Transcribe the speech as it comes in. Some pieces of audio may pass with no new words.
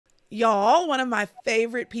Y'all, one of my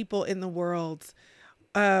favorite people in the world,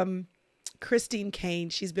 um, Caine.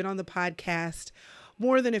 She's been on the podcast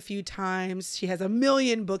more than a few times. She has a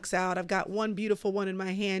million books out. I've got one beautiful one in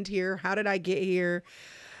my hand here. How did I get here?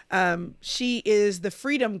 She is the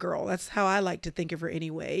freedom girl. That's how I like to think of her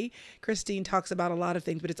anyway. Christine talks about a lot of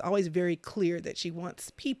things, but it's always very clear that she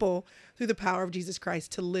wants people through the power of Jesus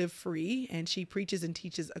Christ to live free, and she preaches and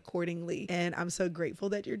teaches accordingly. And I'm so grateful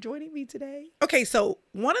that you're joining me today. Okay, so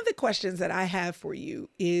one of the questions that I have for you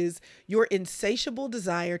is your insatiable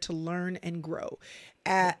desire to learn and grow.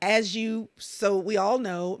 So we all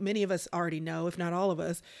know, many of us already know, if not all of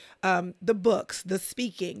us, the books, the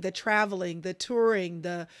speaking, the traveling, the touring,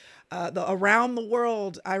 the around the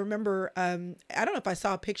world. I remember, I don't know if I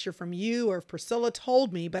saw a picture from you or if Priscilla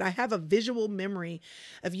told me, but I have a visual memory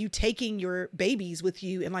of you taking your babies with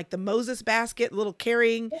you in like the Moses basket, little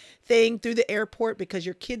carrying thing through the airport because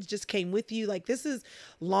your kids just came with you. Like, this is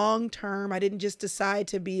long term. I didn't just decide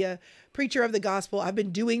to be a preacher of the gospel. I've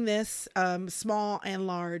been doing this, small and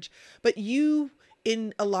large, but you,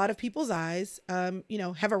 in a lot of people's eyes,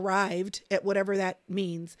 have arrived at whatever that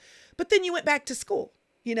means. But then you went back to school,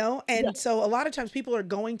 and so a lot of times people are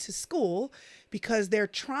going to school because they're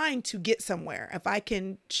trying to get somewhere. If I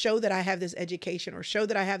can show that I have this education or show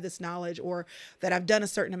that I have this knowledge or that I've done a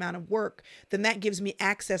certain amount of work, then that gives me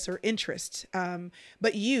access or interest.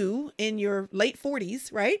 But you, in your late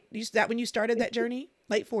 40s, right? Is that when you started that journey?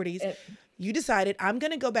 Late 40s. You decided, I'm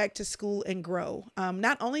going to go back to school and grow.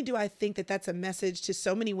 Not only do I think that that's a message to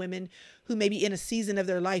so many women who may be in a season of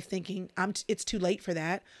their life thinking it's too late for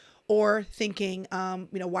that, or thinking,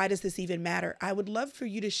 why does this even matter? I would love for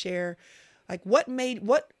you to share, like, what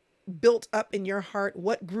built up in your heart,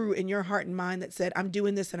 what grew in your heart and mind that said, I'm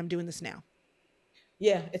doing this and I'm doing this now.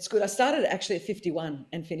 Yeah, it's good. I started actually at 51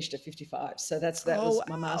 and finished at 55. So that was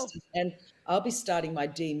my master's. And I'll be starting my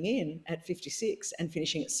DMin at 56 and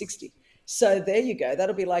finishing at 60. So there you go.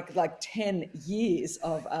 That'll be like 10 years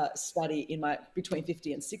of study in my between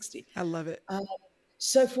 50 and 60. I love it.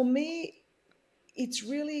 So for me, it's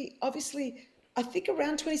really, obviously, I think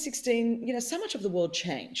around 2016, so much of the world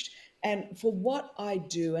changed. And for what I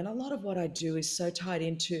do, and a lot of what I do is so tied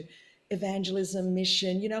into evangelism,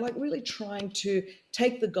 mission, like really trying to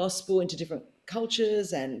take the gospel into different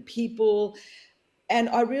cultures and people. And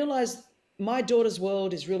I realized my daughter's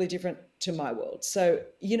world is really different to my world. So,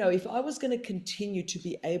 if I was going to continue to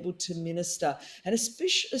be able to minister, and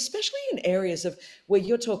especially in areas of where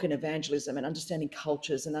you're talking evangelism and understanding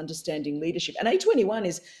cultures and understanding leadership, and A21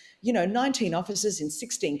 is, 19 offices in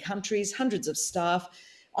 16 countries, hundreds of staff.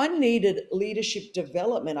 I needed leadership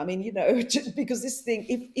development. I mean, because this thing,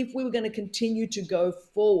 if we were going to continue to go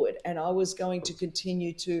forward and I was going to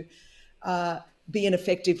continue to be an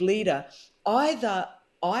effective leader, either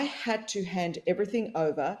I had to hand everything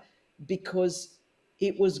over because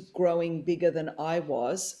it was growing bigger than I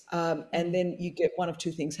was. And then you get one of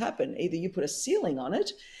two things happen. Either you put a ceiling on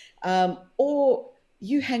it, or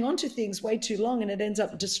you hang on to things way too long and it ends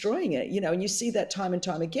up destroying it, and you see that time and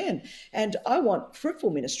time again. And I want fruitful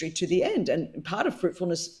ministry to the end. And part of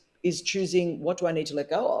fruitfulness is choosing what do I need to let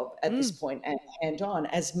go of at this point and hand on,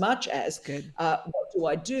 as much as what do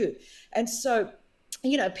I do? And so,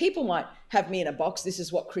 people might have me in a box. This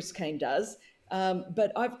is what Caine does.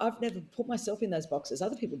 But I've never put myself in those boxes.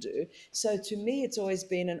 Other people do. So to me, it's always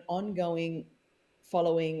been an ongoing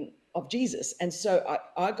following of Jesus. And so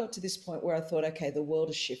I got to this point where I thought, okay, the world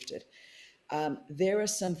has shifted. There are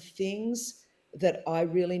some things that I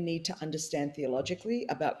really need to understand theologically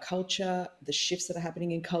about culture, the shifts that are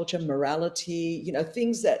happening in culture, morality,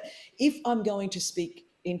 things that if I'm going to speak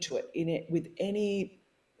into it with any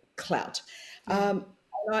clout,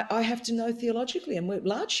 I have to know theologically, and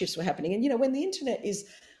large shifts were happening. And, when the internet is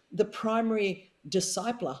the primary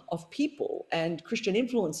discipler of people and Christian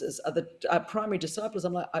influencers are the primary disciples,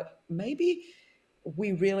 I'm like, maybe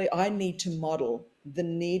I need to model the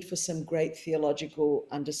need for some great theological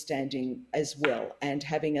understanding as well, and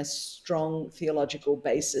having a strong theological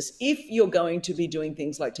basis if you're going to be doing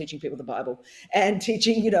things like teaching people the Bible and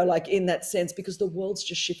teaching, like in that sense, because the world's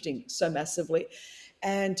just shifting so massively.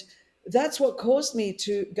 And that's what caused me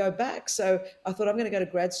to go back. So I thought, I'm going to go to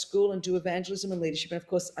grad school and do evangelism and leadership. And of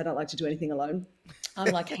course, I don't like to do anything alone.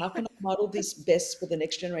 I'm like, how can I model this best for the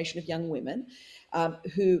next generation of young women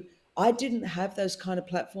who I didn't have those kind of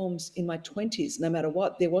platforms in my 20s, no matter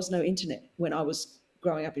what. There was no internet when I was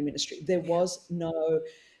growing up in ministry. There was no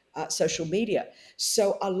social media.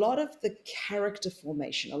 So a lot of the character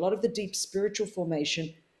formation, a lot of the deep spiritual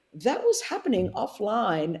formation, that was happening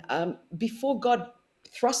offline before God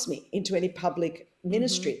thrust me into any public Mm-hmm.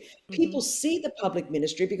 ministry. Mm-hmm. People see the public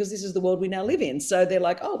ministry because this is the world we now live in. So they're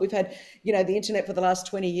like, oh, we've had, the internet for the last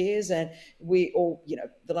 20 years, and we all,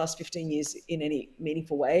 the last 15 years in any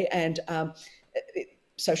meaningful way, and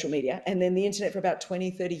social media, and then the internet for about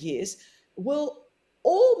 20, 30 years. Well,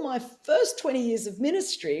 all my first 20 years of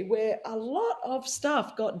ministry, where a lot of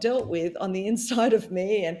stuff got dealt with on the inside of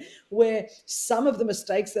me, and where some of the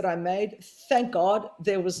mistakes that I made, thank God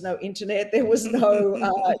there was no internet, there was no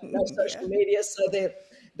Yeah. social media. So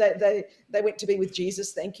they went to be with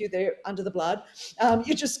Jesus. Thank you. They're under the blood.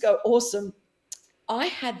 You just go, awesome. I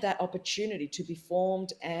had that opportunity to be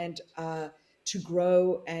formed and to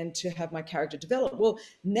grow and to have my character develop. Well,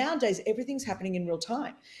 nowadays, everything's happening in real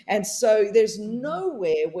time. And so there's Mm-hmm.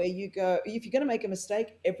 nowhere where you go, if you're going to make a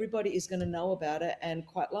mistake, everybody is going to know about it. And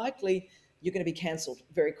quite likely, you're going to be cancelled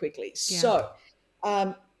very quickly. Yeah. So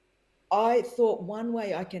um, I thought one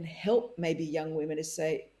way I can help maybe young women is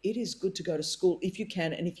say, it is good to go to school if you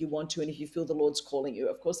can and if you want to and if you feel the Lord's calling you.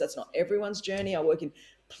 Of course, that's not everyone's journey. I work in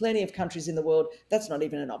plenty of countries in the world. That's not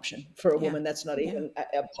even an option for a Yeah. woman. That's not Yeah. even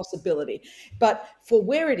a possibility. But for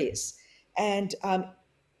where it is, and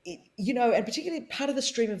and particularly part of the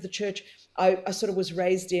stream of the church, I sort of was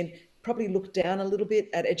raised in, probably looked down a little bit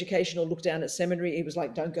at education or looked down at seminary. It was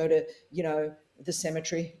like, don't go to, the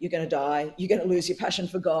cemetery, you're going to die, you're going to lose your passion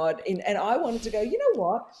for God. And I wanted to go, you know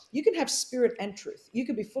what? You can have spirit and truth. You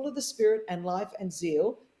can be full of the spirit and life and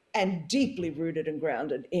zeal and deeply rooted and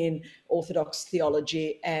grounded in orthodox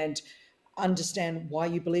theology and understand why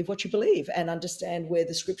you believe what you believe and understand where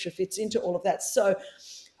the scripture fits into all of that. So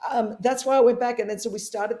that's why I went back. And then so we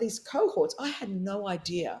started these cohorts. I had no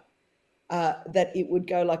idea that it would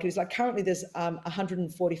go like it is. Like currently there's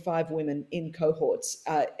 145 women in cohorts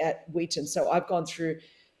at Wheaton. So I've gone through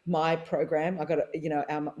my program. I got,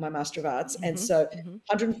 my Master of Arts. And Mm-hmm. so Mm-hmm.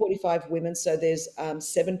 145 women. So there's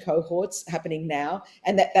 7 cohorts happening now,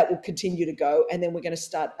 and that will continue to go. And then we're going to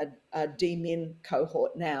start a D-Min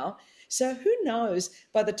cohort now. So who knows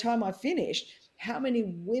by the time I finish, how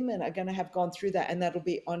many women are going to have gone through that, and that'll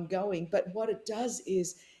be ongoing. But what it does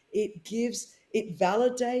is it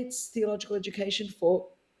validates theological education for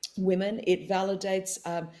women. It validates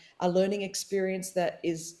a learning experience that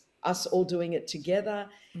is us all doing it together.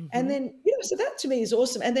 And Mm-hmm. then, so that to me is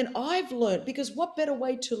awesome. And then I've learned, because what better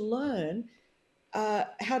way to learn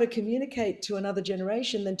how to communicate to another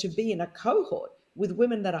generation than to be in a cohort with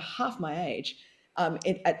women that are half my age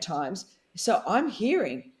at times. So I'm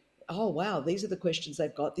hearing, oh, wow, these are the questions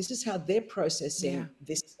they've got. This is how they're Yeah. processing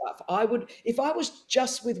this stuff. If I was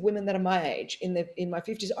just with women that are my age in my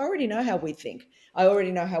 50s, I already know how we think. I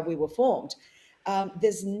already know how we were formed.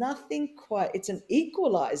 There's nothing quite, it's an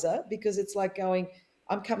equalizer, because it's like going,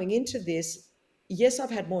 I'm coming into this. Yes, I've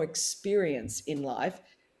had more experience in life,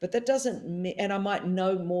 but that doesn't mean, and I might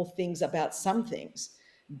know more things about some things,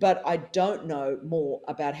 but I don't know more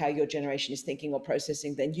about how your generation is thinking or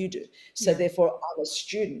processing than you do. So Yeah. therefore, I'm a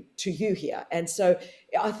student to you here. And so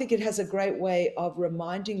I think it has a great way of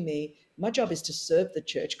reminding me my job is to serve the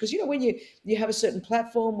church. Because, when you have a certain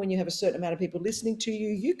platform, when you have a certain amount of people listening to you,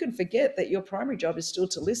 you can forget that your primary job is still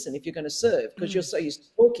to listen if you're going to serve, because you're so used to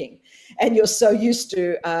talking and you're so used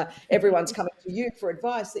to everyone's coming to you for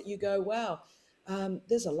advice that you go, wow,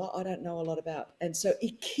 there's a lot I don't know a lot about. And so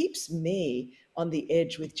it keeps me on the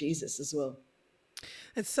edge with Jesus as well.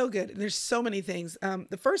 It's so good. There's so many things.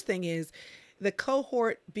 The first thing is the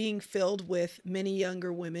cohort being filled with many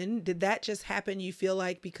younger women. Did that just happen, you feel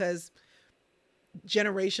like, because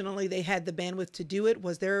generationally they had the bandwidth to do it?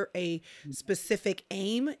 Was there a specific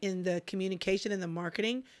aim in the communication and the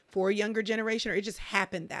marketing for a younger generation, or it just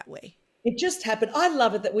happened that way? It just happened. I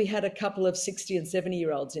love it that we had a couple of 60 and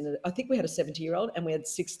 70-year-olds in it. I think we had a 70-year-old and we had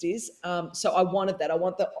 60s. So I wanted that. I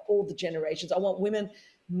want all the generations. I want women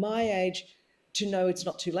my age to know it's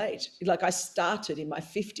not too late. Like I started in my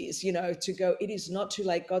 50s, to go, it is not too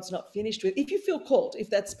late. God's not finished with, if you feel called, if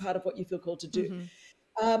that's part of what you feel called to do.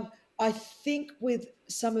 Mm-hmm. I think with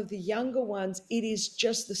some of the younger ones, it is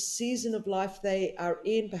just the season of life they are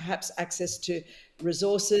in, perhaps access to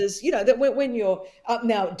resources, that when you're up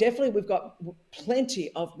now, definitely we've got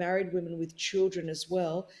plenty of married women with children as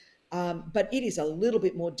well. But it is a little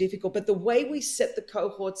bit more difficult. But the way we set the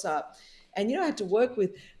cohorts up, and I had to work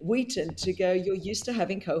with Wheaton to go, you're used to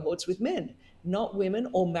having cohorts with men, not women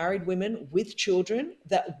or married women with children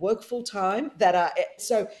that work full time,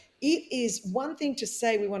 so it is one thing to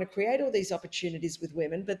say we want to create all these opportunities with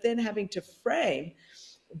women, but then having to frame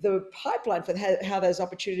the pipeline for how those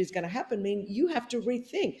opportunities are going to happen mean you have to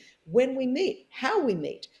rethink when we meet, how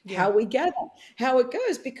Yeah. we gather, how it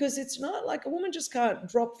goes, because it's not like a woman just can't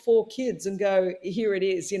drop 4 kids and go, here it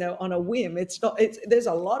is, on a whim. It's not, there's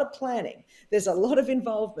a lot of planning. There's a lot of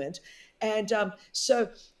involvement. And so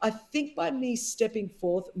I think by me stepping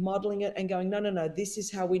forth, modeling it and going, no, this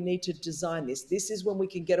is how we need to design this. This is when we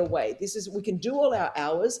can get away. We can do all our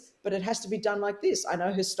hours, but it has to be done like this. I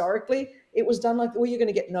know historically it was done like, well, you're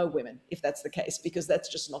going to get no women if that's the case, because that's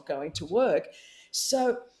just not going to work.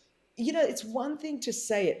 So, it's one thing to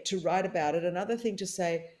say it, to write about it. Another thing to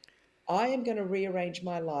say, I am going to rearrange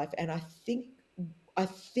my life. And I think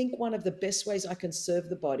one of the best ways I can serve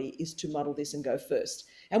the body is to model this and go first.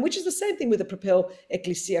 And which is the same thing with the Propel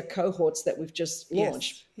Ecclesia cohorts that we've just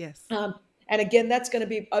launched. Yes. And again, that's going to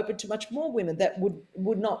be open to much more women that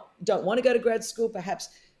don't want to go to grad school, perhaps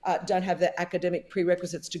don't have the academic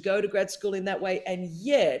prerequisites to go to grad school in that way. And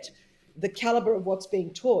yet the caliber of what's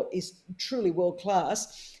being taught is truly world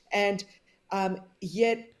class. And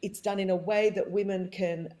yet it's done in a way that women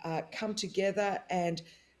can come together and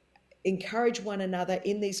encourage one another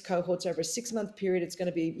in these cohorts over a 6-month period. It's going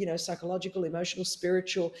to be, psychological, emotional,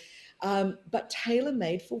 spiritual, but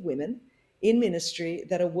tailor-made for women in ministry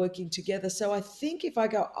that are working together. So I think if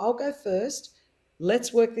I'll go first,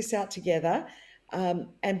 let's work this out together.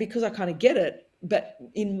 And because I kind of get it, but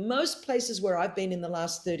in most places where I've been in the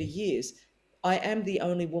last 30 years, I am the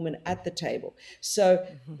only woman at the table. So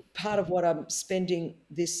part of what I'm spending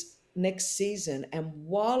this next season, and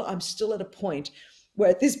while I'm still at a point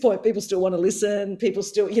where at this point people still want to listen, people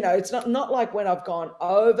still, it's not like when I've gone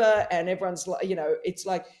over and everyone's like, it's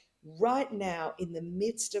like right now in the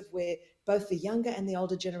midst of where both the younger and the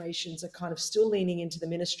older generations are kind of still leaning into the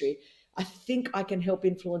ministry, I think I can help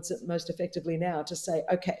influence it most effectively now to say,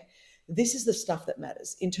 okay, this is the stuff that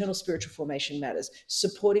matters. Internal spiritual formation matters.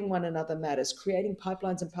 Supporting one another matters. Creating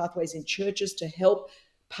pipelines and pathways in churches to help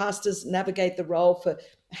pastors navigate the role for,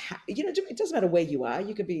 it doesn't matter where you are.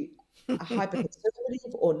 You could be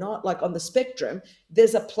hyper-conservative or not, like on the spectrum.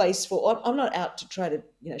 There's a place for, I'm not out to try to,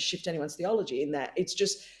 shift anyone's theology in that. It's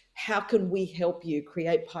just, how can we help you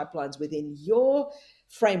create pipelines within your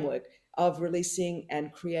framework of releasing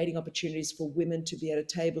and creating opportunities for women to be at a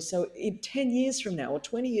table? So in 10 years from now or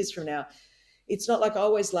 20 years from now, it's not like I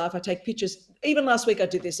always laugh. I take pictures. Even last week I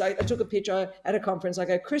did this. I took a picture at a conference. I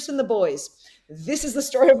go, Chris and the boys. This is the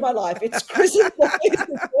story of my life. It's Chris and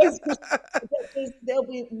the boys. There'll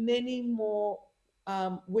be many more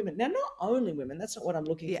women. Now, not only women. That's not what I'm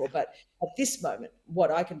looking for. But at this moment,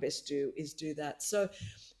 what I can best do is do that. So,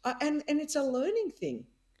 and it's a learning thing.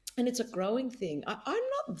 And it's a growing thing. I'm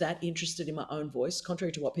not that interested in my own voice,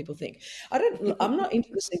 contrary to what people think. I'm not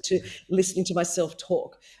interested to listening to myself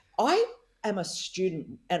talk. I am a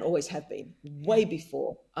student and always have been, way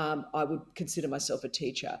before I would consider myself a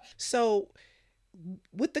teacher. So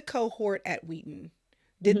with the cohort at Wheaton,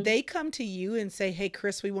 did they come to you and say, hey,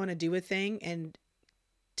 Chris, we want to do a thing, and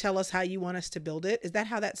tell us how you want us to build it? Is that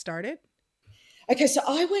how that started? Okay, so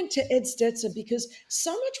I went to Ed Stetzer because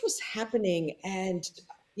so much was happening and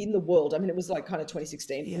in the world. I mean, it was like kind of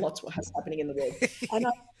 2016, lots was happening in the world. And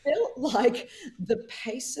I felt like the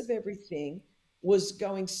pace of everything was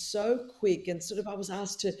going so quick, and sort of I was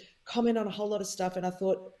asked to comment on a whole lot of stuff. And I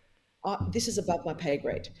thought, this is above my pay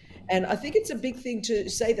grade. And I think it's a big thing to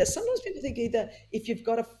say that sometimes people think either if you've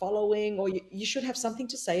got a following or you should have something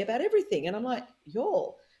to say about everything. And I'm like,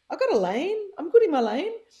 y'all, I've got a lane. I'm good in my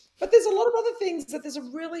lane. But there's a lot of other things that there's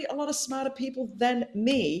a lot of smarter people than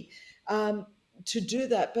me to do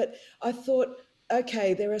that. But I thought,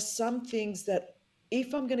 okay, there are some things that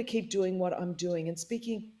if I'm going to keep doing what I'm doing and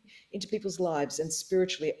speaking into people's lives and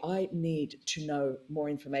spiritually, I need to know more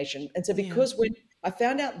information. And so because when I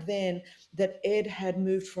found out then that Ed had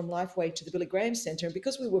moved from Lifeway to the Billy Graham Center, and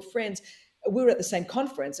because we were friends, we were at the same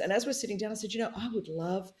conference. And as we're sitting down, I said, I would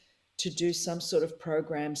love to do some sort of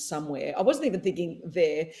program somewhere. I wasn't even thinking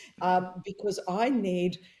there because I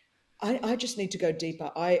just need to go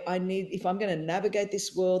deeper. I need, if I'm going to navigate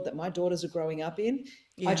this world that my daughters are growing up in,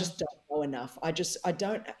 I just don't know enough. I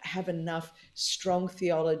don't have enough strong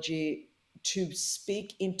theology to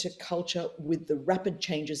speak into culture with the rapid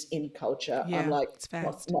changes in culture. I'm like, it's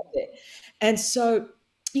fast. Not there. And so,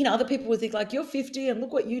 other people would think like, you're 50 and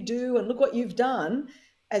look what you do and look what you've done,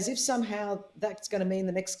 as if somehow that's going to mean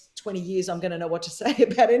the next 20 years I'm going to know what to say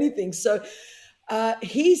about anything. So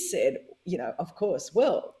he said, of course,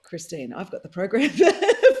 well, Christine, I've got the program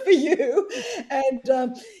for you.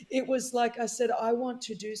 And it was like I said, I want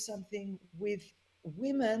to do something with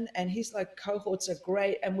women, and he's like, cohorts are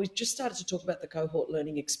great. And we just started to talk about the cohort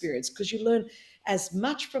learning experience, because you learn as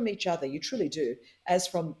much from each other, you truly do, as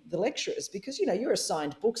from the lecturers, because, you know, you're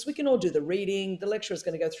assigned books. We can all do the reading. The lecturer is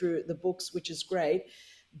going to go through the books, which is great.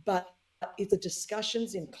 But it's the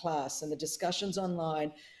discussions in class and the discussions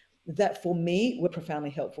online that for me were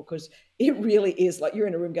profoundly helpful, because it really is like you're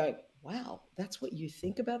in a room going, wow, that's what you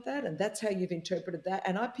think about that, and that's how you've interpreted that.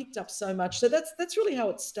 And I picked up so much. So that's really how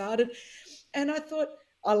it started. And I thought,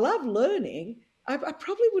 I love learning. I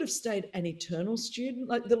probably would have stayed an eternal student.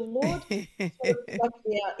 Like the Lord sort of plucked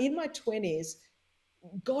me out in my 20s.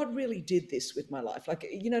 God really did this with my life. Like,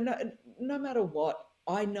 you know, no matter what,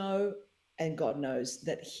 I know, and God knows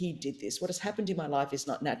that He did this. What has happened in my life is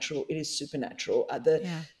not natural; it is supernatural.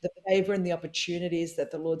 Yeah. The favor and the opportunities that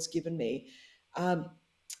the Lord's given me. Um,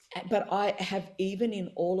 but I have, even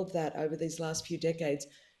in all of that over these last few decades,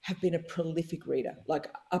 have been a prolific reader, like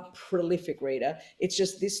a prolific reader. It's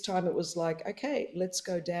just this time it was like, okay, let's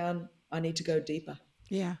go down. I need to go deeper.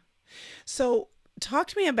 Yeah. So talk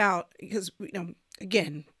to me about, because, you know,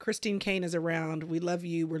 again, Christine Caine is around. We love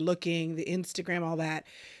you. We're looking, the Instagram, all that.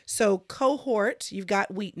 So cohort, you've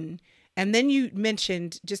got Wheaton. And then you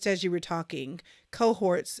mentioned, just as you were talking,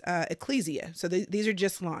 cohorts, Ecclesia. So these are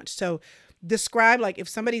just launched. So describe, like, if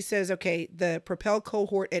somebody says, okay, the Propel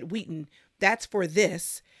cohort at Wheaton, that's for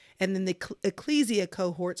this. And then the Ecclesia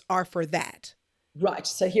cohorts are for that. Right.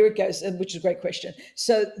 So here it goes, which is a great question.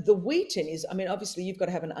 So the Wheaton is, I mean, obviously you've got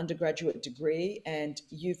to have an undergraduate degree and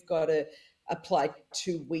you've got to apply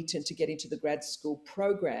to Wheaton to get into the grad school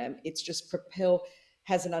program. It's just Propel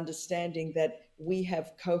has an understanding that we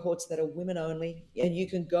have cohorts that are women only, and you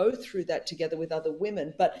can go through that together with other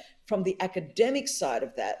women. But from the academic side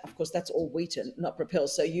of that, of course, that's all Wheaton, not Propel.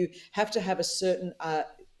 So you have to have a certain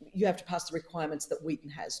you have to pass the requirements that Wheaton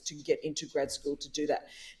has to get into grad school to do that.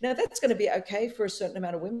 Now, that's going to be okay for a certain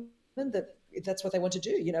amount of women, that if that's what they want to do.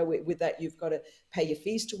 You know, with that, you've got to pay your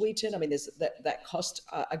fees to Wheaton. I mean, there's that cost,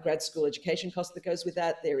 a grad school education cost that goes with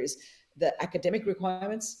that. There is the academic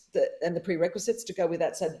requirements and the prerequisites to go with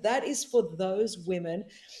that. So that is for those women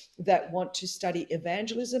that want to study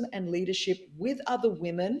evangelism and leadership with other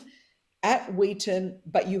women at Wheaton,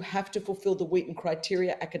 but you have to fulfill the Wheaton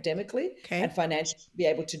criteria academically and financially to be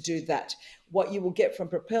able to do that. What you will get from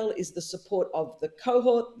Propel is the support of the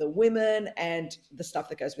cohort, the women, and the stuff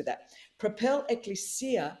that goes with that. Propel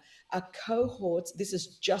Ecclesia are cohorts. This has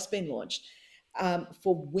just been launched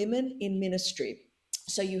for women in ministry.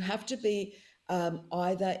 So you have to be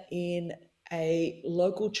either in a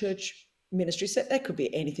local church ministry. So that could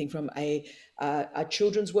be anything from a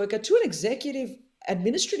children's worker to an executive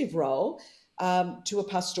administrative role, to a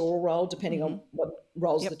pastoral role, depending on what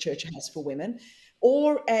roles the church has for women,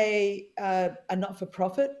 or a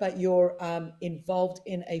not-for-profit, but you're involved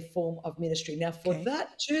in a form of ministry. Now, for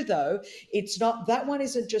that too, though, it's not, that one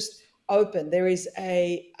isn't just open. There is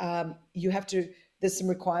you have to, there's some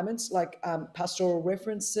requirements like pastoral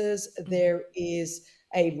references. There is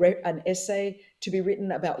an essay to be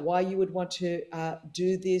written about why you would want to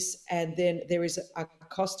do this. And then there is a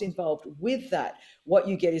cost involved with that. What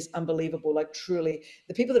you get is unbelievable. Like, truly,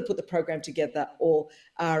 the people that put the program together all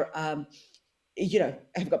are,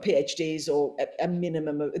 have got PhDs or a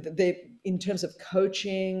minimum of, in terms of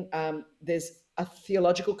coaching. There's a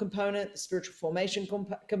theological component, a spiritual formation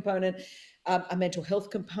component, a mental health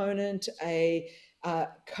component, a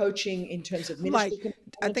coaching in terms of ministry. Like,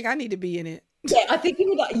 I think I need to be in it. Yeah, I think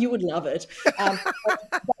you would love it.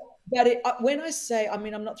 But when I say, I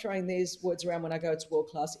mean, I'm not throwing these words around when I go, it's world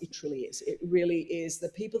class. It truly is. It really is. The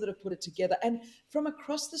people that have put it together, and from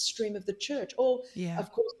across the stream of the church, or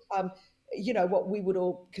of course, what we would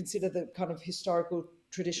all consider the kind of historical,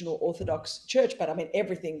 traditional Orthodox church. But I mean,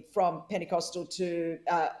 everything from Pentecostal to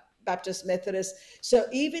Baptist, Methodist. So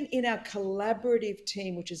even in our collaborative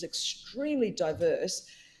team, which is extremely diverse,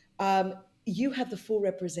 you have the full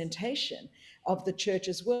representation of the church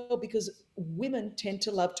as well, because women tend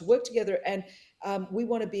to love to work together, and we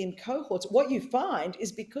want to be in cohorts. What you find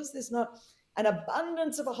is, because there's not an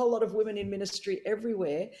abundance of a whole lot of women in ministry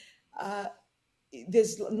everywhere,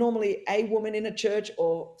 there's normally a woman in a church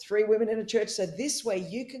or 3 women in a church. So this way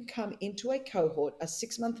you can come into a cohort, a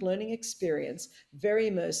 6-month learning experience, very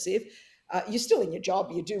immersive. You're still in your job,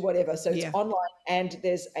 you do whatever. So it's online, and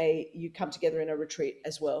you come together in a retreat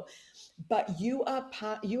as well. But you are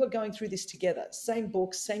going through this together, same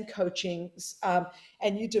books, same coaching,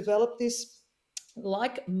 and you develop this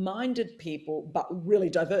like-minded people, but really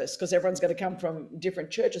diverse, because everyone's going to come from different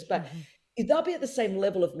churches, but they'll be at the same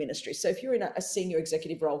level of ministry. So if you're in a senior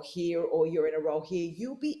executive role here, or you're in a role here,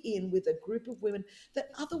 you'll be in with a group of women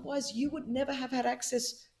that otherwise you would never have had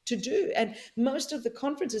access to do. And most of the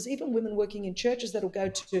conferences, even women working in churches that'll go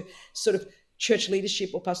to sort of church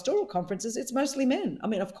leadership or pastoral conferences, it's mostly men. I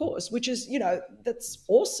mean, of course, which is, that's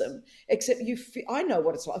awesome. Except I know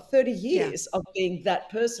what it's like, 30 Yeah. years of being that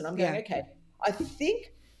person. I'm going, Yeah. okay, I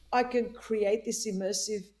think I can create this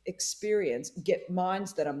immersive experience, get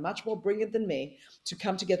minds that are much more brilliant than me to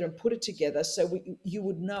come together and put it together. So you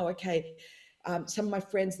would know, okay, some of my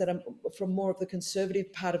friends that are from more of the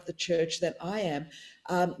conservative part of the church than I am,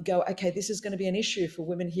 go, okay, this is going to be an issue for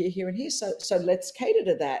women here, here, and here. So let's cater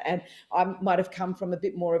to that. And I might have come from a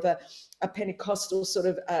bit more of a Pentecostal sort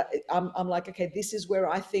of, I'm like, okay, this is where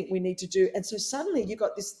I think we need to do. And so suddenly you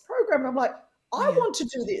got this program, and I'm like, I want to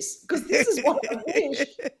do this because this is what I wish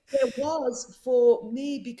there was for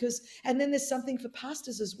me. Because, and then there's something for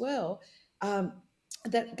pastors as well,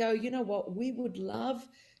 that go, you know what, we would love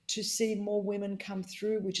to see more women come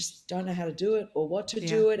through. We just don't know how to do it or what to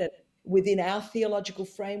do it. And within our theological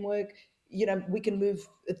framework, we can move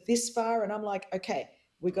this far. And I'm like, okay,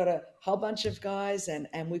 we've got a whole bunch of guys and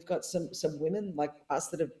we've got some women like us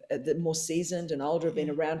that are more seasoned and older, have been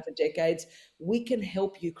around for decades. We can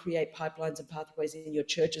help you create pipelines and pathways in your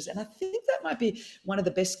churches. And I think that might be one of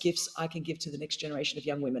the best gifts I can give to the next generation of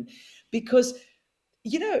young women. Because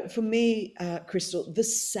for me, Chrystal, the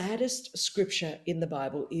saddest scripture in the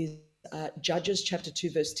Bible is Judges chapter 2,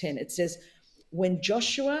 verse 10. It says, when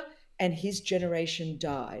Joshua and his generation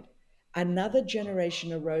died, another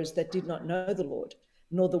generation arose that did not know the Lord,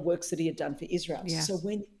 nor the works that he had done for Israel. Yeah. So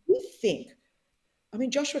when you think, I mean,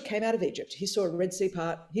 Joshua came out of Egypt. He saw a Red Sea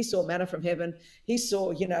part. He saw manna from heaven. He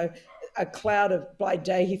saw, a cloud by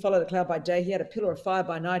day. He followed the cloud by day. He had a pillar of fire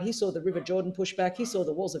by night. He saw the river Jordan push back. He saw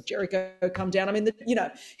the walls of Jericho come down. I mean,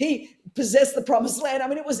 he possessed the promised land. I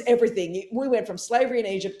mean, it was everything. We went from slavery in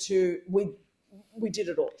Egypt to we did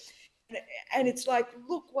it all. And it's like,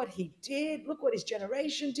 look what he did. Look what his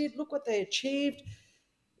generation did. Look what they achieved.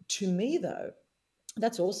 To me, though,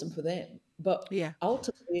 that's awesome for them. But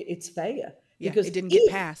ultimately, it's failure. Yeah, because it didn't get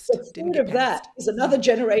past. The fruit of that is another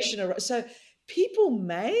generation. So people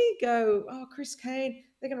may go, oh, Chris Caine,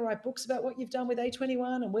 they're going to write books about what you've done with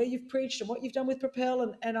A21 and where you've preached and what you've done with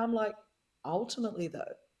Propel. And I'm like, ultimately,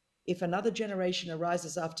 though, if another generation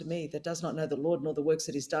arises after me that does not know the Lord nor the works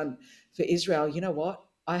that he's done for Israel, you know what?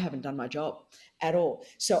 I haven't done my job at all.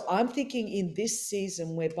 So I'm thinking in this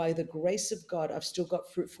season where by the grace of God, I've still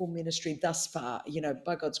got fruitful ministry thus far,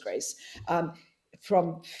 by God's grace.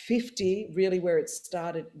 From 50, really where it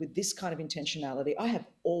started with this kind of intentionality, I have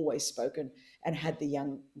always spoken and had the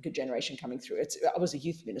younger generation coming through. I was a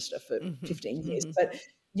youth minister for 15 years, but,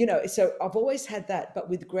 so I've always had that, but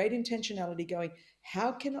with great intentionality going,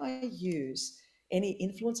 how can I use any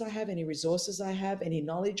influence I have, any resources I have, any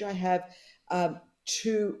knowledge I have,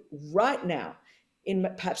 to right now in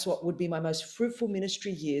perhaps what would be my most fruitful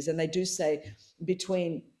ministry years. And they do say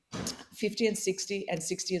between 50 and 60 and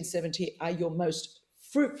 60 and 70 are your most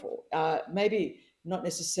fruitful, maybe not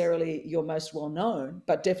necessarily your most well-known,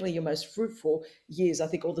 but definitely your most fruitful years. I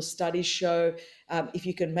think all the studies show if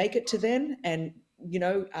you can make it to then and,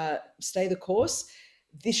 stay the course,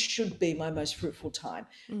 this should be my most fruitful time.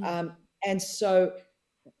 And so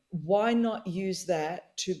why not use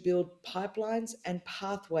that to build pipelines and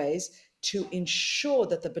pathways to ensure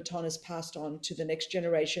that the baton is passed on to the next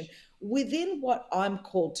generation within what I'm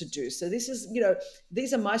called to do. So this is,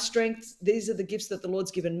 these are my strengths. These are the gifts that the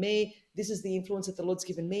Lord's given me. This is the influence that the Lord's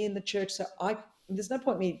given me in the church. So there's no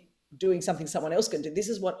point me doing something someone else can do. This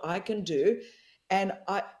is what I can do. And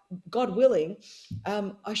God willing,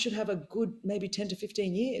 I should have a good maybe 10 to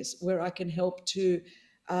 15 years where I can help to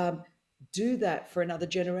do that for another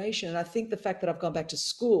generation. And I think the fact that I've gone back to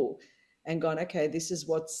school and gone, okay, this is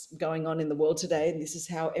what's going on in the world today, and this is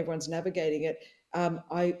how everyone's navigating it,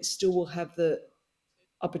 I still will have the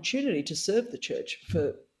opportunity to serve the church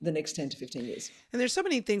for the next 10 to 15 years. And there's so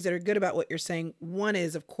many things that are good about what you're saying. One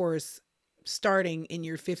is, of course, starting in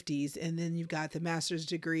your 50s, and then you've got the master's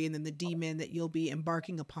degree and then the DMin that you'll be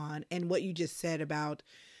embarking upon. And what you just said about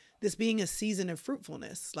this being a season of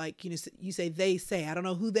fruitfulness, like, you say, they say, I don't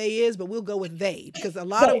know who they is, but we'll go with they, because a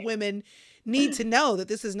lot of women need to know that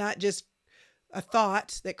this is not just a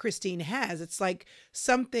thought that Christine has. It's like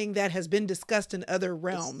something that has been discussed in other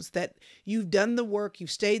realms, that you've done the work,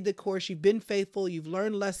 you've stayed the course, you've been faithful, you've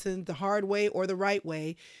learned lessons the hard way or the right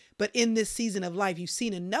way. But in this season of life, you've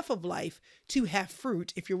seen enough of life to have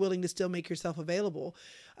fruit if you're willing to still make yourself available.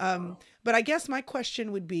 But I guess my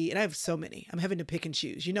question would be, and I have so many, I'm having to pick and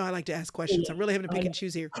choose. I like to ask questions. I'm really having to pick and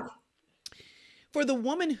choose here. For the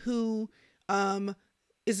woman who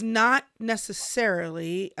is not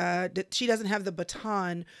necessarily that she doesn't have the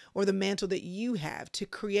baton or the mantle that you have to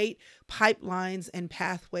create pipelines and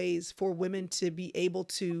pathways for women to be able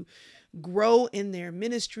to grow in their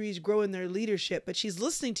ministries, grow in their leadership. But she's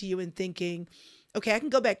listening to you and thinking, okay, I can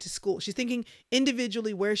go back to school. She's thinking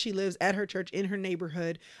individually where she lives, at her church, in her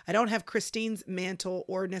neighborhood. I don't have Christine's mantle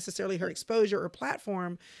or necessarily her exposure or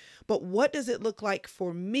platform, but what does it look like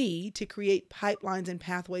for me to create pipelines and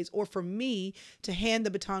pathways, or for me to hand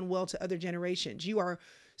the baton well to other generations? You are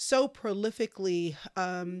so prolifically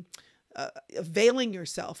availing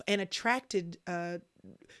yourself and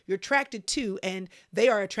you're attracted to, and they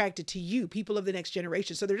are attracted to you, people of the next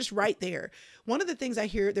generation. So they're just right there. One of the things I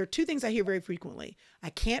hear, there are two things I hear very frequently.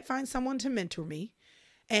 I can't find someone to mentor me,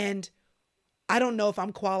 and I don't know if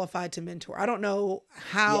I'm qualified to mentor. I don't know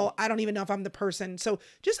how, Yeah. I don't even know if I'm the person. So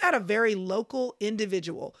just at a very local,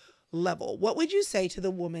 individual level, what would you say to the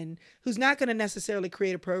woman who's not going to necessarily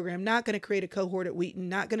create a program, not going to create a cohort at Wheaton,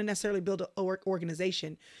 not going to necessarily build an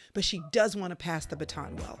organization, but she does want to pass the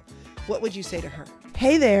baton well? What would you say to her?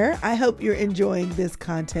 Hey there. I hope you're enjoying this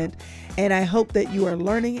content, and I hope that you are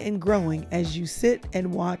learning and growing as you sit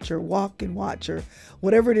and watch, or walk and watch, or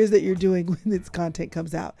whatever it is that you're doing when this content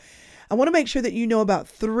comes out. I want to make sure that you know about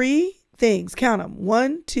three things. Count them.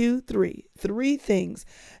 1, 2, 3. 3 things.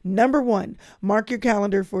 Number 1, mark your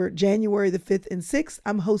calendar for January the 5th and 6th.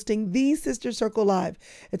 I'm hosting the Sister Circle Live.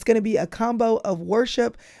 It's going to be a combo of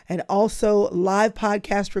worship and also live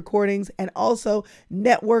podcast recordings and also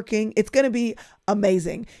networking. It's going to be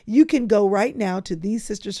amazing. You can go right now to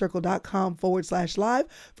thesistercircle.com/live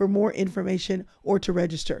for more information or to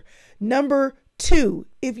register. Number 2,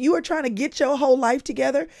 if you are trying to get your whole life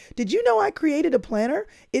together, did you know I created a planner?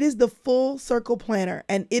 It is the Full Circle Planner,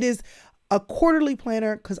 and it is a quarterly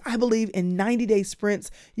planner because I believe in 90-day sprints.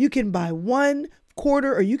 You can buy one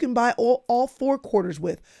quarter or you can buy all 4 quarters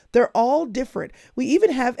with. They're all different. We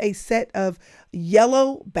even have a set of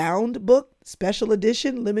yellow bound book, special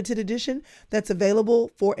edition, limited edition, that's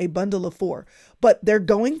available for a bundle of 4. But they're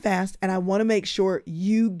going fast, and I want to make sure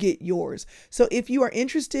you get yours. So if you are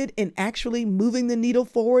interested in actually moving the needle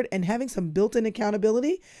forward and having some built-in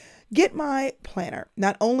accountability, get my planner.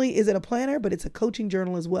 Not only is it a planner, but it's a coaching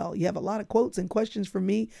journal as well. You have a lot of quotes and questions from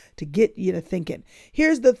me to get you to thinking.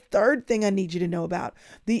 Here's the third thing I need you to know about.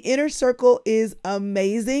 The Inner Circle is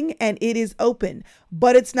amazing, and it is open,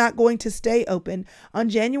 but it's not going to stay open. On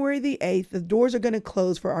January the 8th, the doors are going to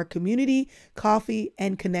close for our community, coffee,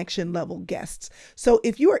 and connection level guests. So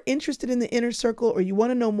if you are interested in the Inner Circle or you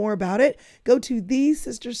want to know more about it, go to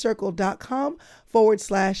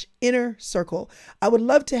thesistercircle.com/inner circle. I would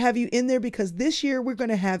love to have you in there because this year we're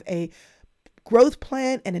going to have a growth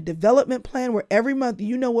plan and a development plan where every month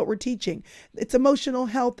you know what we're teaching. It's emotional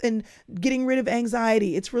health and getting rid of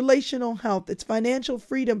anxiety. It's relational health. It's financial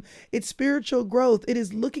freedom. It's spiritual growth. It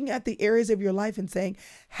is looking at the areas of your life and saying,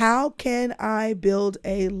 how can I build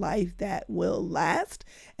a life that will last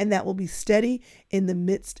and that will be steady in the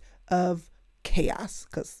midst of chaos,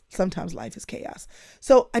 because sometimes life is chaos.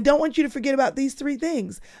 So I don't want you to forget about these 3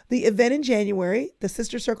 things. The event in January, the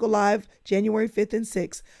Sister Circle Live, January 5th and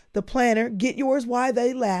 6th, the planner, get yours while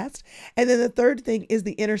they last. And then the third thing is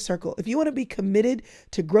the Inner Circle. If you want to be committed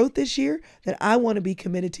to growth this year, then I want to be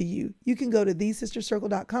committed to you. You can go to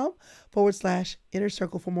thesistercircle.com/inner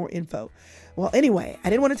circle for more info. Well, anyway,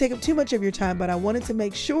 I didn't want to take up too much of your time, but I wanted to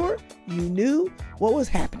make sure you knew what was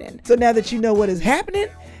happening. So now that you know what is happening,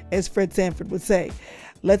 as Fred Sanford would say,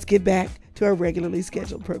 let's get back to our regularly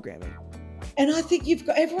scheduled programming. And I think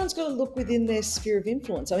everyone's got to look within their sphere of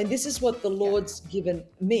influence. I mean, this is what the Lord's given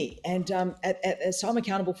me, and so I'm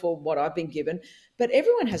accountable for what I've been given. But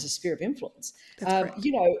everyone has a sphere of influence.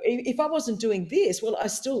 You know, if I wasn't doing this, well, I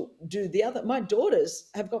still do the other. My daughters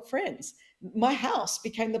have got friends. My house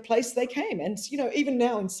became the place they came, and you know, even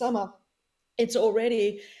now in summer, it's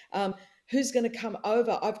already. Who's going to come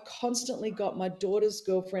over? I've constantly got my daughter's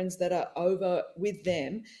girlfriends that are over with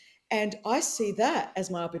them. And I see that as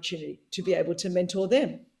my opportunity to be able to mentor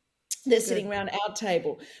them. They're sitting around our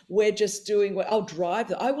table. We're just doing what I'll drive.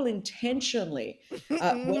 I will intentionally,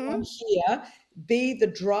 when I'm here, be the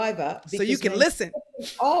driver. So you can listen.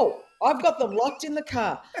 Oh, I've got them locked in the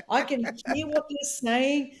car. I can hear what they're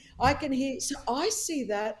saying. I can hear. So I see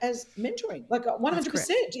that as mentoring, like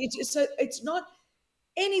 100%. It's not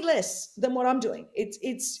any less than what I'm doing.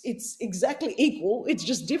 It's exactly equal. It's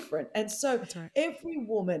just different. And so every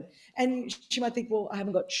woman, and she might think, well, I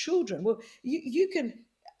haven't got children. Well, you can,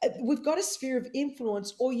 we've got a sphere of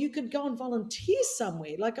influence, or you could go and volunteer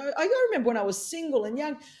somewhere. Like I remember when I was single and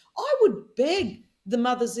young, I would beg the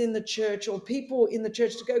mothers in the church or people in the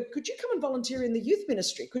church to go, could you come and volunteer in the youth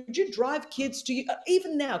ministry? Could you drive kids to you?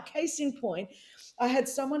 Even now, case in point, I had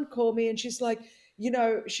someone call me and she's like,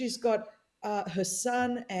 she's got her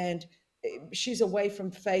son and she's away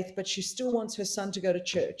from faith, but she still wants her son to go to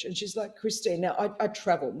church. And she's like, Christine, now I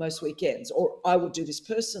travel most weekends, or I would do this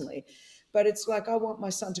personally, but it's like, I want my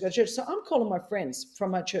son to go to church. So I'm calling my friends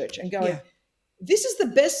from my church and going, this is the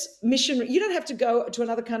best missionary. You don't have to go to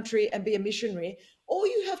another country and be a missionary. All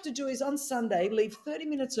you have to do is on Sunday, leave 30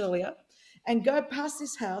 minutes earlier and go past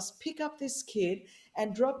this house, pick up this kid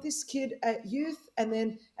and drop this kid at youth. And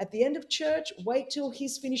then at the end of church, wait till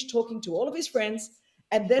he's finished talking to all of his friends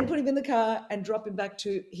and then put him in the car and drop him back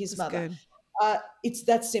to his mother. It's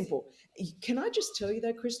that simple. Can I just tell you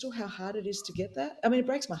though, Chrystal, how hard it is to get that? I mean, it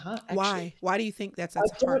breaks my heart, actually. Why? Why do you think that's I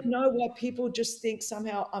hard? don't know why people just think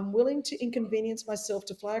somehow I'm willing to inconvenience myself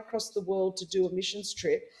to fly across the world to do a missions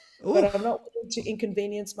trip, but I'm not willing to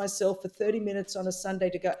inconvenience myself for 30 minutes on a Sunday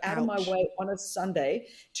to go out of my way on a Sunday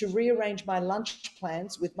to rearrange my lunch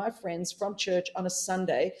plans with my friends from church on a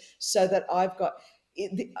Sunday so that I've got...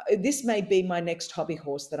 This may be my next hobby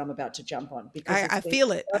horse that I'm about to jump on, because I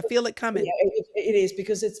feel it. I feel it coming. Yeah, it is,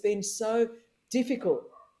 because it's been so difficult,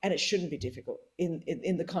 and it shouldn't be difficult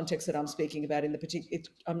in the context that I'm speaking about. In the particular,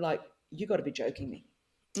 I'm like, you got to be joking me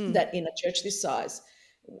that in a church this size,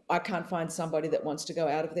 I can't find somebody that wants to go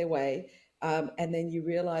out of their way. And then you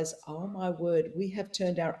realize, oh my word, we have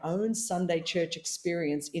turned our own Sunday church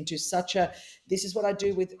experience into such a, this is what I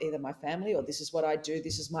do with either my family, or this is what I do,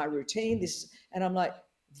 this is my routine, and I'm like,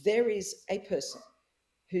 there is a person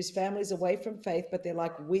whose family's away from faith, but they're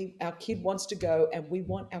like, our kid wants to go and we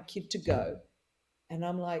want our kid to go. And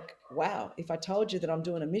I'm like, wow, if I told you that I'm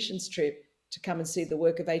doing a missions trip to come and see the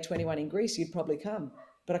work of A21 in Greece, you'd probably come.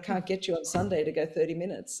 But I can't get you on Sunday to go 30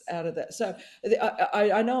 minutes out of that. So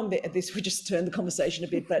I know we just turned the conversation a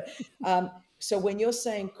bit, but so when you're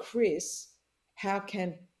saying, Chris, how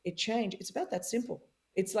can it change? It's about that simple.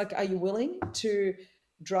 It's like, are you willing to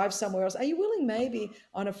drive somewhere else? Are you willing maybe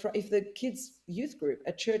if the kids' youth group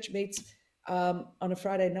at church meets on a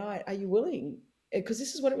Friday night, are you willing? Because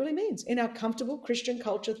this is what it really means in our comfortable Christian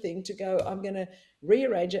culture thing to go, I'm going to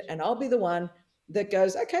rearrange it and I'll be the one that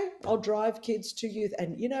goes, okay, I'll drive kids to youth,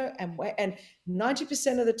 and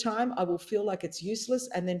 90% of the time I will feel like it's useless,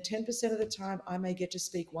 and then 10% of the time I may get to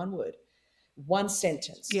speak one word, one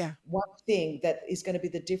sentence, one thing that is going to be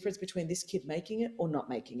the difference between this kid making it or not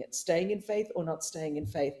making it, staying in faith or not staying in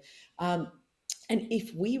faith. And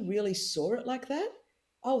if we really saw it like that,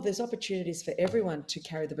 there's opportunities for everyone to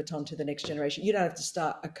carry the baton to the next generation. You don't have to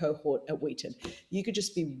start a cohort at Wheaton. You could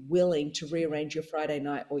just be willing to rearrange your Friday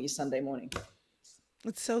night or your Sunday morning.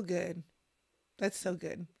 It's so good. That's so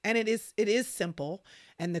good. And it is simple.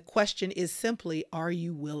 And the question is simply, are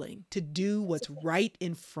you willing to do what's right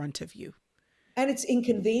in front of you? And it's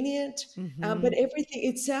inconvenient, but everything,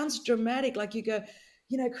 it sounds dramatic. Like you go,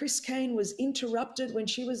 Chris Caine was interrupted when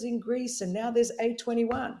she was in Greece, and now there's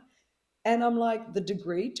A21. And I'm like, the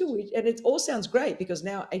degree to which, and it all sounds great because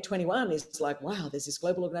now A21 is like, wow, there's this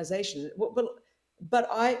global organization. But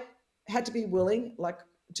I had to be willing,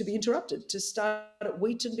 to be interrupted, to start at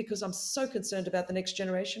Wheaton because I'm so concerned about the next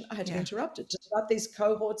generation. I had to be interrupted to start these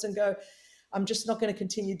cohorts and go, I'm just not going to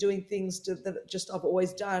continue doing things that I've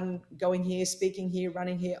always done, going here, speaking here,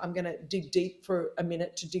 running here. I'm going to dig deep for a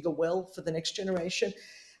minute to dig a well for the next generation.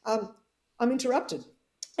 I'm interrupted.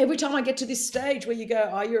 Every time I get to this stage where you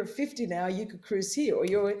go, you're at 50 now, you could cruise here, or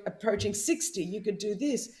you're approaching 60, you could do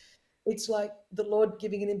this. It's like the Lord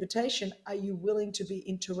giving an invitation. Are you willing to be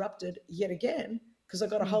interrupted yet again? Because I've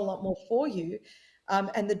got a whole lot more for you.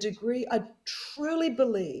 And the degree, I truly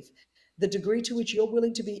believe, the degree to which you're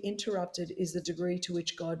willing to be interrupted is the degree to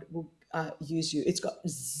which God will use you. It's got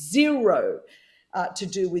zero to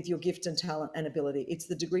do with your gift and talent and ability. It's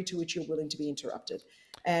the degree to which you're willing to be interrupted.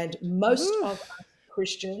 And most of us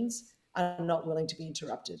Christians are not willing to be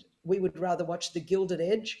interrupted. We would rather watch The Gilded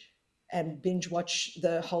Edge and binge watch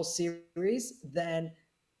the whole series than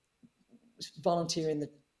volunteer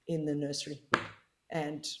in the nursery.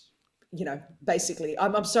 And basically,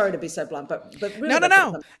 I'm sorry to be so blunt, but really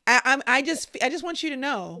no. I just want you to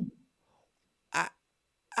know,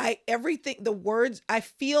 everything, the words, I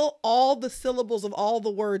feel all the syllables of all the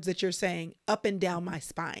words that you're saying up and down my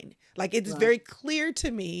spine. Like, it's very clear to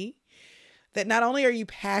me that not only are you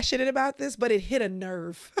passionate about this, but it hit a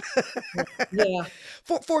nerve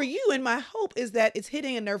for you. And my hope is that it's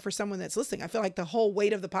hitting a nerve for someone that's listening. I feel like the whole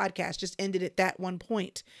weight of the podcast just ended at that one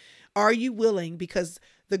point. Are you willing? Because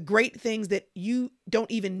the great things that you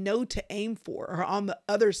don't even know to aim for are on the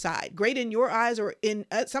other side. Great in your eyes or in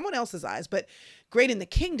someone else's eyes, but great in the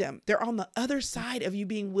kingdom, they're on the other side of you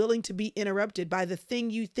being willing to be interrupted by the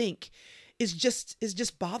thing you think is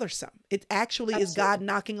just bothersome. It actually is Absolutely. God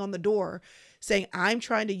knocking on the door saying, I'm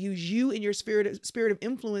trying to use you in your spirit of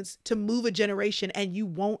influence to move a generation, and you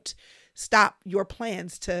won't stop your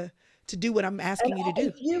plans to do what I'm And asking you to do.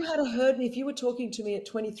 if you had heard me, if you were talking to me at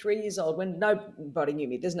 23 years old, when nobody knew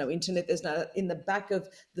me, there's no internet, there's no, in the back of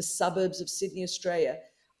the suburbs of Sydney, Australia,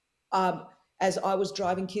 um, as I was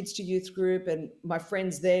driving kids to youth group, and my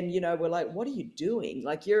friends then, were like, what are you doing?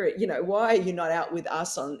 Like, why are you not out with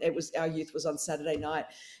us our youth was on Saturday night,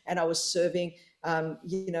 and I was serving,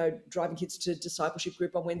 driving kids to discipleship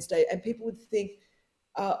group on Wednesday, and people would think,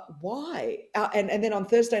 why? And then on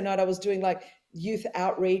Thursday night, I was doing like youth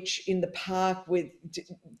outreach in the park with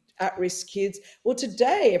at-risk kids. Well,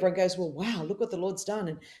 today everyone goes, well, wow, look what the Lord's done.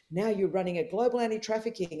 And now you're running a global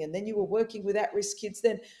anti-trafficking, and then you were working with at-risk kids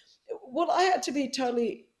then. Well, I had to be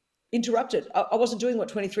totally interrupted. I wasn't doing what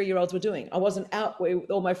 23-year-olds were doing. I wasn't out with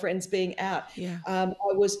all my friends being out. Yeah.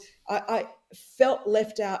 I felt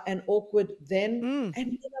left out and awkward then. Mm. And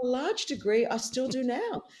in a large degree, I still do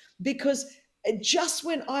now, because just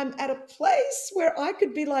when I'm at a place where I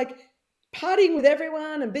could be like partying with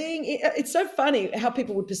everyone and it's so funny how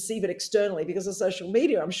people would perceive it externally because of social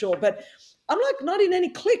media, I'm sure, but I'm like not in any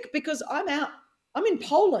clique because I'm out. I'm in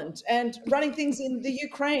Poland and running things in the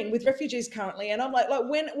Ukraine with refugees currently. And I'm like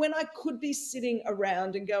when I could be sitting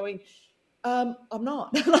around and going, I'm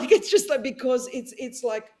not. Like, it's just like, because it's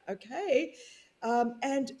like, okay.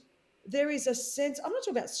 And there is a sense, I'm not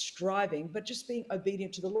talking about striving, but just being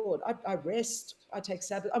obedient to the Lord. I rest, I take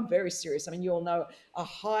Sabbath. I'm very serious. I mean, you all know, a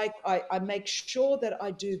hike, I make sure that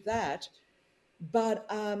I do that, but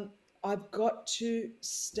I've got to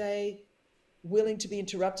stay willing to be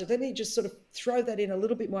interrupted. Let me just sort of throw that in a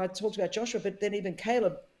little bit more. I talked about Joshua, but then even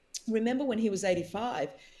Caleb. Remember when he was 85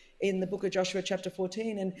 in the book of Joshua, chapter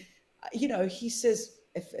 14, and he says,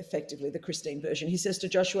 effectively the Christine version, he says to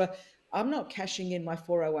Joshua, I'm not cashing in my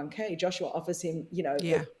 401k. Joshua offers him,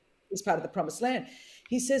 this part of the promised land.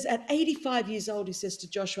 He says at 85 years old, he says to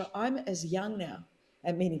Joshua, I'm as young now,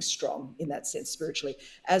 and meaning strong in that sense spiritually,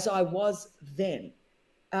 as I was then.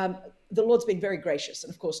 The Lord's been very gracious.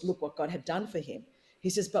 And of course, look what God had done for him. He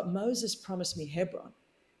says, but Moses promised me Hebron,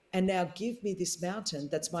 and now give me this mountain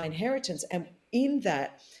that's my inheritance. And in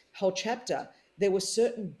that whole chapter, there were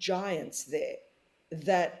certain giants there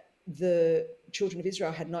that the children of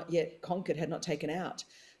Israel had not yet conquered, had not taken out.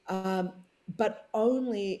 But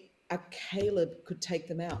only a Caleb could take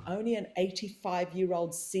them out. Only an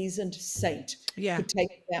 85-year-old seasoned saint could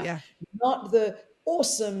take them out. Yeah. Not the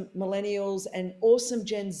awesome millennials and awesome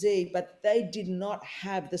Gen Z, but they did not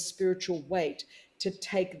have the spiritual weight to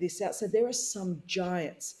take this out. So there are some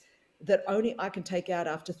giants that only I can take out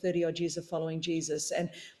after 30 odd years of following Jesus.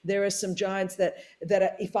 And there are some giants that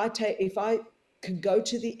are, if I can go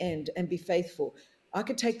to the end and be faithful, I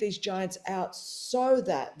could take these giants out so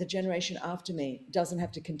that the generation after me doesn't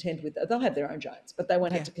have to contend with, they'll have their own giants, but they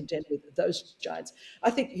won't have to contend with those giants.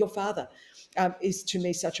 I think your father is to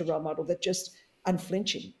me such a role model that just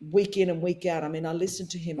unflinching week in and week out. I mean, I listen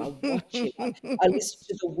to him, I watch him, I listen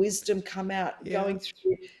to the wisdom come out, going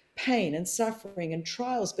through pain and suffering and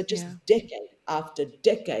trials, but just decade after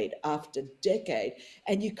decade after decade.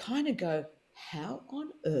 And you kind of go, how on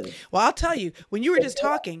earth? Well, I'll tell you, when you were just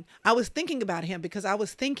talking, I was thinking about him because I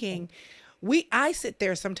was thinking, I sit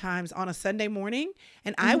there sometimes on a Sunday morning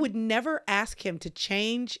and I would never ask him to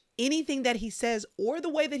change anything that he says or the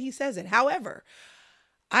way that he says it. However,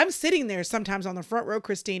 I'm sitting there sometimes on the front row,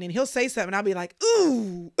 Christine, and he'll say something. I'll be like,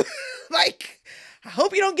 ooh, like, I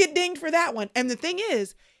hope you don't get dinged for that one. And the thing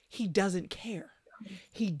is, he doesn't care.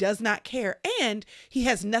 He does not care. And he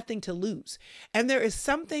has nothing to lose. And there is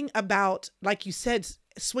something about, like you said,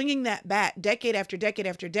 swinging that bat decade after decade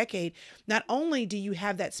after decade. Not only do you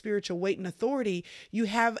have that spiritual weight and authority, you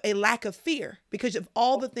have a lack of fear because of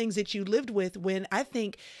all the things that you lived with. When I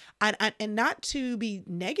think, and not to be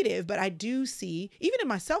negative, but I do see, even in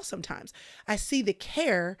myself sometimes, I see the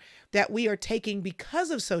care that we are taking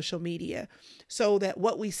because of social media, so that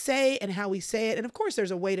what we say and how we say it, and of course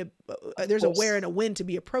there's a way to, there's a where and a when to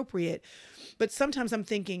be appropriate. But sometimes I'm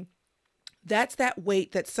thinking, that's that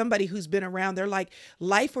weight that somebody who's been around, they're like,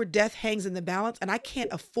 life or death hangs in the balance. And I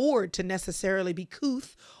can't afford to necessarily be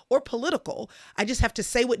couth or political. I just have to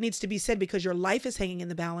say what needs to be said because your life is hanging in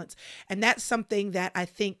the balance. And that's something that I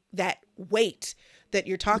think, that weight that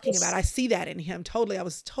you're talking about, I see that in him totally. I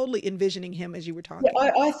was totally envisioning him as you were talking.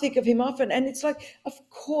 Yeah, I think of him often. And it's like, of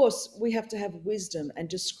course, we have to have wisdom and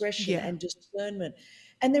discretion and discernment.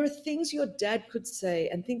 And there are things your dad could say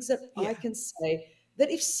and things that I can say that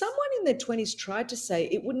if someone in their 20s tried to say,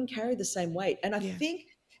 it wouldn't carry the same weight. And I Yeah. think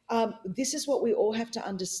this is what we all have to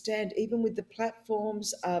understand, even with the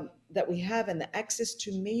platforms that we have and the access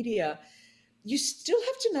to media. You still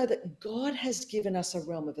have to know that God has given us a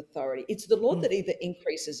realm of authority. It's the Lord Mm. that either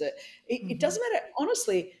increases it. It Hmm. doesn't matter.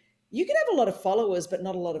 Honestly, you can have a lot of followers, but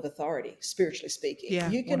not a lot of authority, spiritually speaking. Yeah.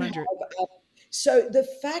 You can have. 100. So the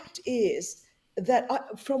fact is that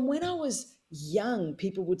from when I was young,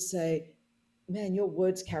 people would say, man, your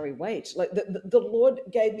words carry weight. Like the Lord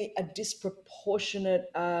gave me a disproportionate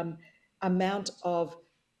amount of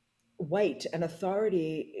weight and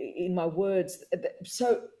authority in my words.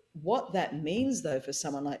 So what that means though for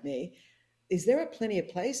someone like me is there are plenty of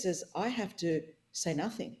places I have to say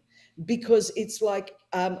nothing, because it's like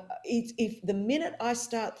if the minute I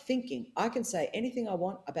start thinking I can say anything I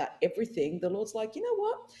want about everything, the Lord's like, you know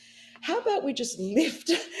what, how about we just lift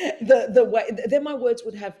the weight? Then my words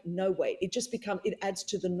would have no weight. It just it adds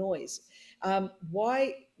to the noise.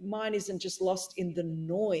 Why mine isn't just lost in the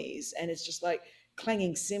noise and it's just like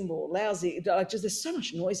clanging cymbal, lousy, like just there's so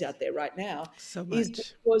much noise out there right now, So is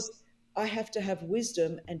much. because I have to have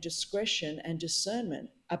wisdom and discretion and discernment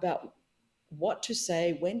about what to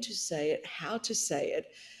say, when to say it, how to say it.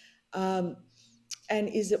 Um, and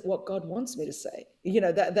is it what God wants me to say?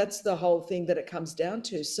 That's the whole thing that it comes down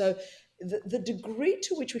to. So the degree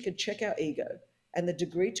to which we could check our ego and the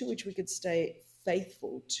degree to which we could stay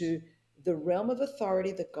faithful to the realm of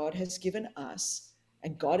authority that God has given us,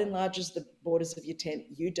 and God enlarges the borders of your tent,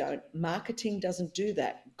 you don't. Marketing doesn't do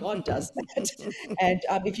that. God does that. And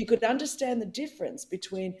if you could understand the difference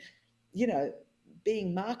between, you know,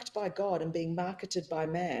 being marked by God and being marketed by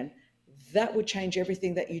man, that would change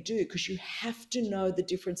everything that you do, because you have to know the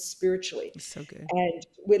difference spiritually. It's so good. And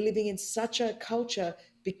we're living in such a culture,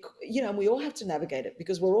 and we all have to navigate it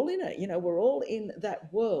because we're all in it. We're all in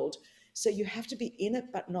that world. So you have to be in it,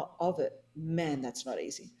 but not of it. Man, that's not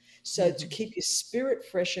easy. So to Hmm. keep your spirit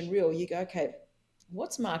fresh and real, you go, okay,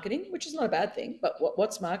 what's marketing, which is not a bad thing, but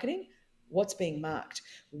what's marketing? What's being marked?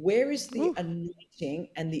 Where is the Ooh. anointing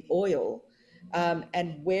and the oil?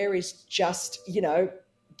 And where is just,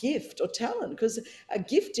 gift or talent? Because a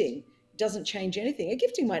gifting doesn't change anything. A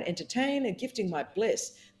gifting might entertain, a gifting might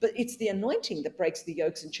bless, but it's the anointing that breaks the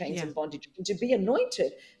yokes and chains Yeah. and bondage. And to be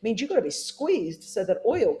anointed means you've got to be squeezed so that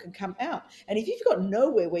oil can come out. And if you've got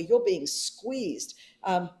nowhere where you're being squeezed,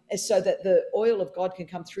 so that the oil of God can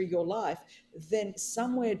come through your life, then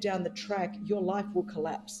somewhere down the track, your life will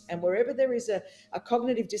collapse. And wherever there is a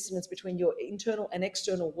cognitive dissonance between your internal and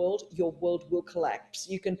external world, your world will collapse.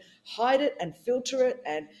 You can hide it and filter it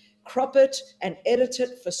and crop it and edit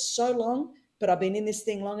it for so long, but I've been in this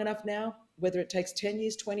thing long enough now, whether it takes 10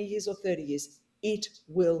 years, 20 years, or 30 years, it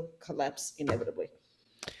will collapse inevitably.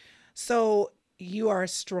 So you are a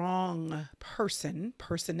strong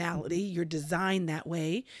personality. You're designed that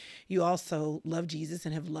way. You also love Jesus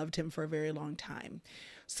and have loved him for a very long time.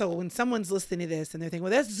 So when someone's listening to this and they're thinking,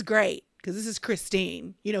 well, this is great because this is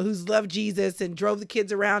Christine, who's loved Jesus and drove the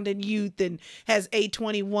kids around in youth and has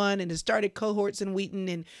A21 and has started cohorts in Wheaton.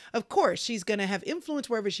 And of course, she's going to have influence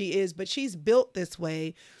wherever she is, but she's built this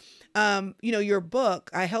way. Your book,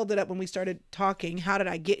 I held it up when we started talking. How did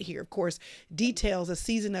I get here? Of course, details a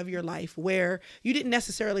season of your life where you didn't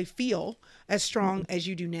necessarily feel as strong as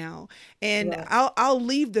you do now. And Right. I'll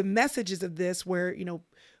leave the messages of this where,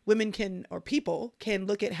 women can, or people can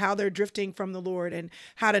look at how they're drifting from the Lord and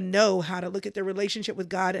how to know how to look at their relationship with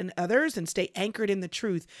God and others and stay anchored in the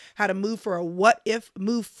truth, how to move from a what if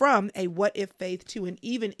faith to an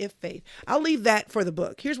even if faith. I'll leave that for the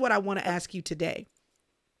book. Here's what I want to ask you today.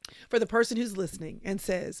 For the person who's listening and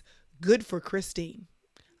says, good for Christine.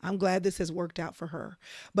 I'm glad this has worked out for her.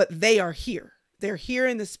 But they are here. They're here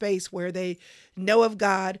in the space where they know of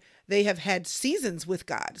God. They have had seasons with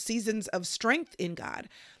God, seasons of strength in God.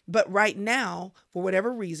 But right now, for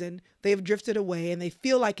whatever reason, they have drifted away and they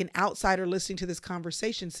feel like an outsider listening to this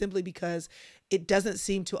conversation simply because it doesn't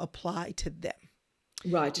seem to apply to them.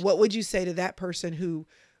 Right. What would you say to that person who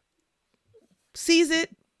sees it,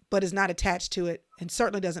 but is not attached to it and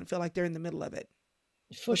certainly doesn't feel like they're in the middle of it?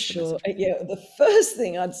 For What's the sure. message? Yeah. The first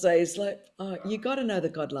thing I'd say is like, oh, you got to know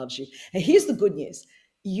that God loves you. And here's the good news.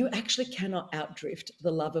 You actually cannot outdrift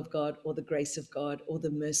the love of God or the grace of God or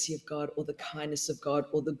the mercy of God or the kindness of God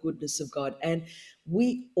or the goodness of God. And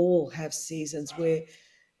we all have seasons where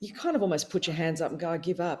you kind of almost put your hands up and go, I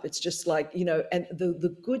give up. It's just like, and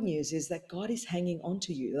the good news is that God is hanging on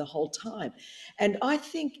to you the whole time. And I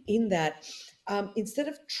think in that, instead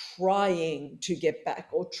of trying to get back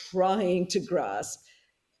or trying to grasp,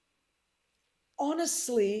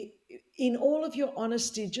 honestly, in all of your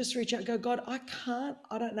honesty, just reach out and go, God,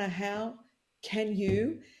 I don't know how. Can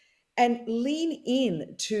you? And lean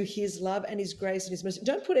in to his love and his grace and his mercy.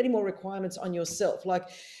 Don't put any more requirements on yourself. Like,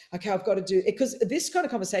 okay, I've got to do it. Because this kind of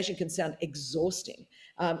conversation can sound exhausting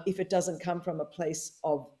if it doesn't come from a place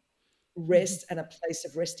of rest and a place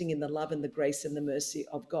of resting in the love and the grace and the mercy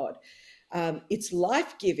of God. It's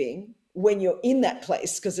life-giving when you're in that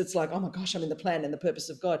place, because it's like, oh my gosh, I'm in the plan and the purpose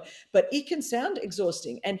of God. But it can sound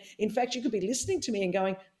exhausting. And in fact, you could be listening to me and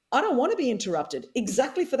going, I don't want to be interrupted,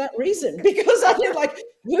 exactly for that reason, because I feel like,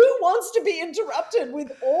 who wants to be interrupted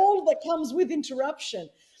with all that comes with interruption?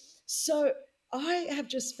 So I have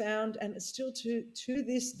just found, and it's still to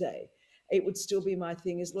this day, it would still be my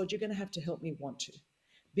thing is, Lord, you're going to have to help me want to,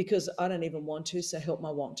 because I don't even want to, so help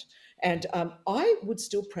my want. And I would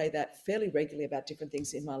still pray that fairly regularly about different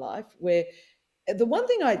things in my life, where the one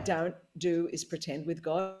thing I don't do is pretend with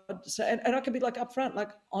God. So, and I can be like upfront, like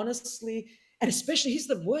honestly, and especially, here's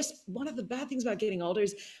the worst, one of the bad things about getting older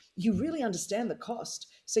is you really understand the cost.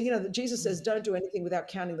 So, Jesus says, don't do anything without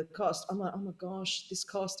counting the cost. I'm like, oh my gosh, this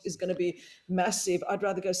cost is going to be massive. I'd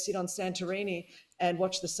rather go sit on Santorini and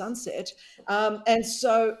watch the sunset. And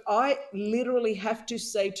so I literally have to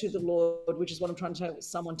say to the Lord, which is what I'm trying to tell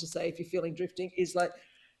someone to say if you're feeling drifting, is like,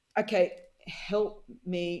 okay, help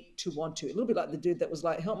me to want to. A little bit like the dude that was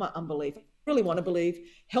like, help my unbelief. I really want to believe.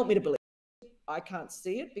 Help me to believe. I can't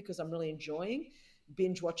see it because I'm really enjoying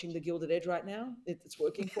binge watching The Gilded Edge right now. It's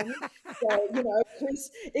working for me. So,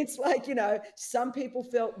 it's like, some people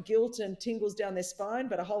felt guilt and tingles down their spine,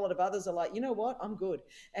 but a whole lot of others are like, you know what, I'm good.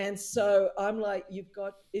 And so I'm like,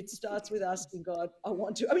 it starts with asking God, I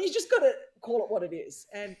want to. I mean, you just got to call it what it is.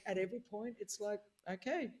 And at every point, it's like,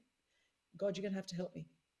 okay, God, you're going to have to help me.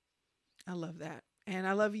 I love that. And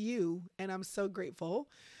I love you. And I'm so grateful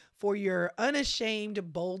for your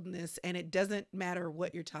unashamed boldness. And it doesn't matter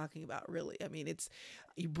what you're talking about, really. I mean,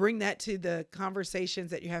 you bring that to the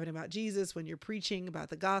conversations that you're having about Jesus when you're preaching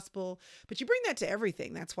about the gospel, but you bring that to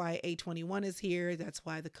everything. That's why A21 is here. That's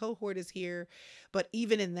why the cohort is here. But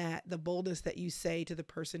even in that, the boldness that you say to the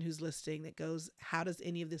person who's listening that goes, how does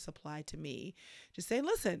any of this apply to me? Just say,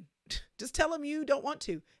 listen, just tell him you don't want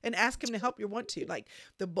to and ask him to help you want to. Like,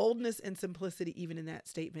 the boldness and simplicity, even in that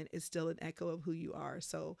statement, is still an echo of who you are.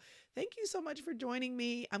 So thank you so much for joining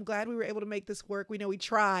me. I'm glad we were able to make this work. We know we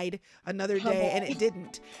tried another day and it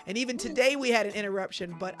didn't. And even today we had an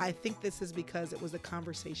interruption, but I think this is because it was a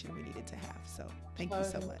conversation we needed to have. So thank you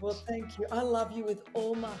so much. Well, thank you. I love you with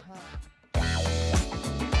all my heart.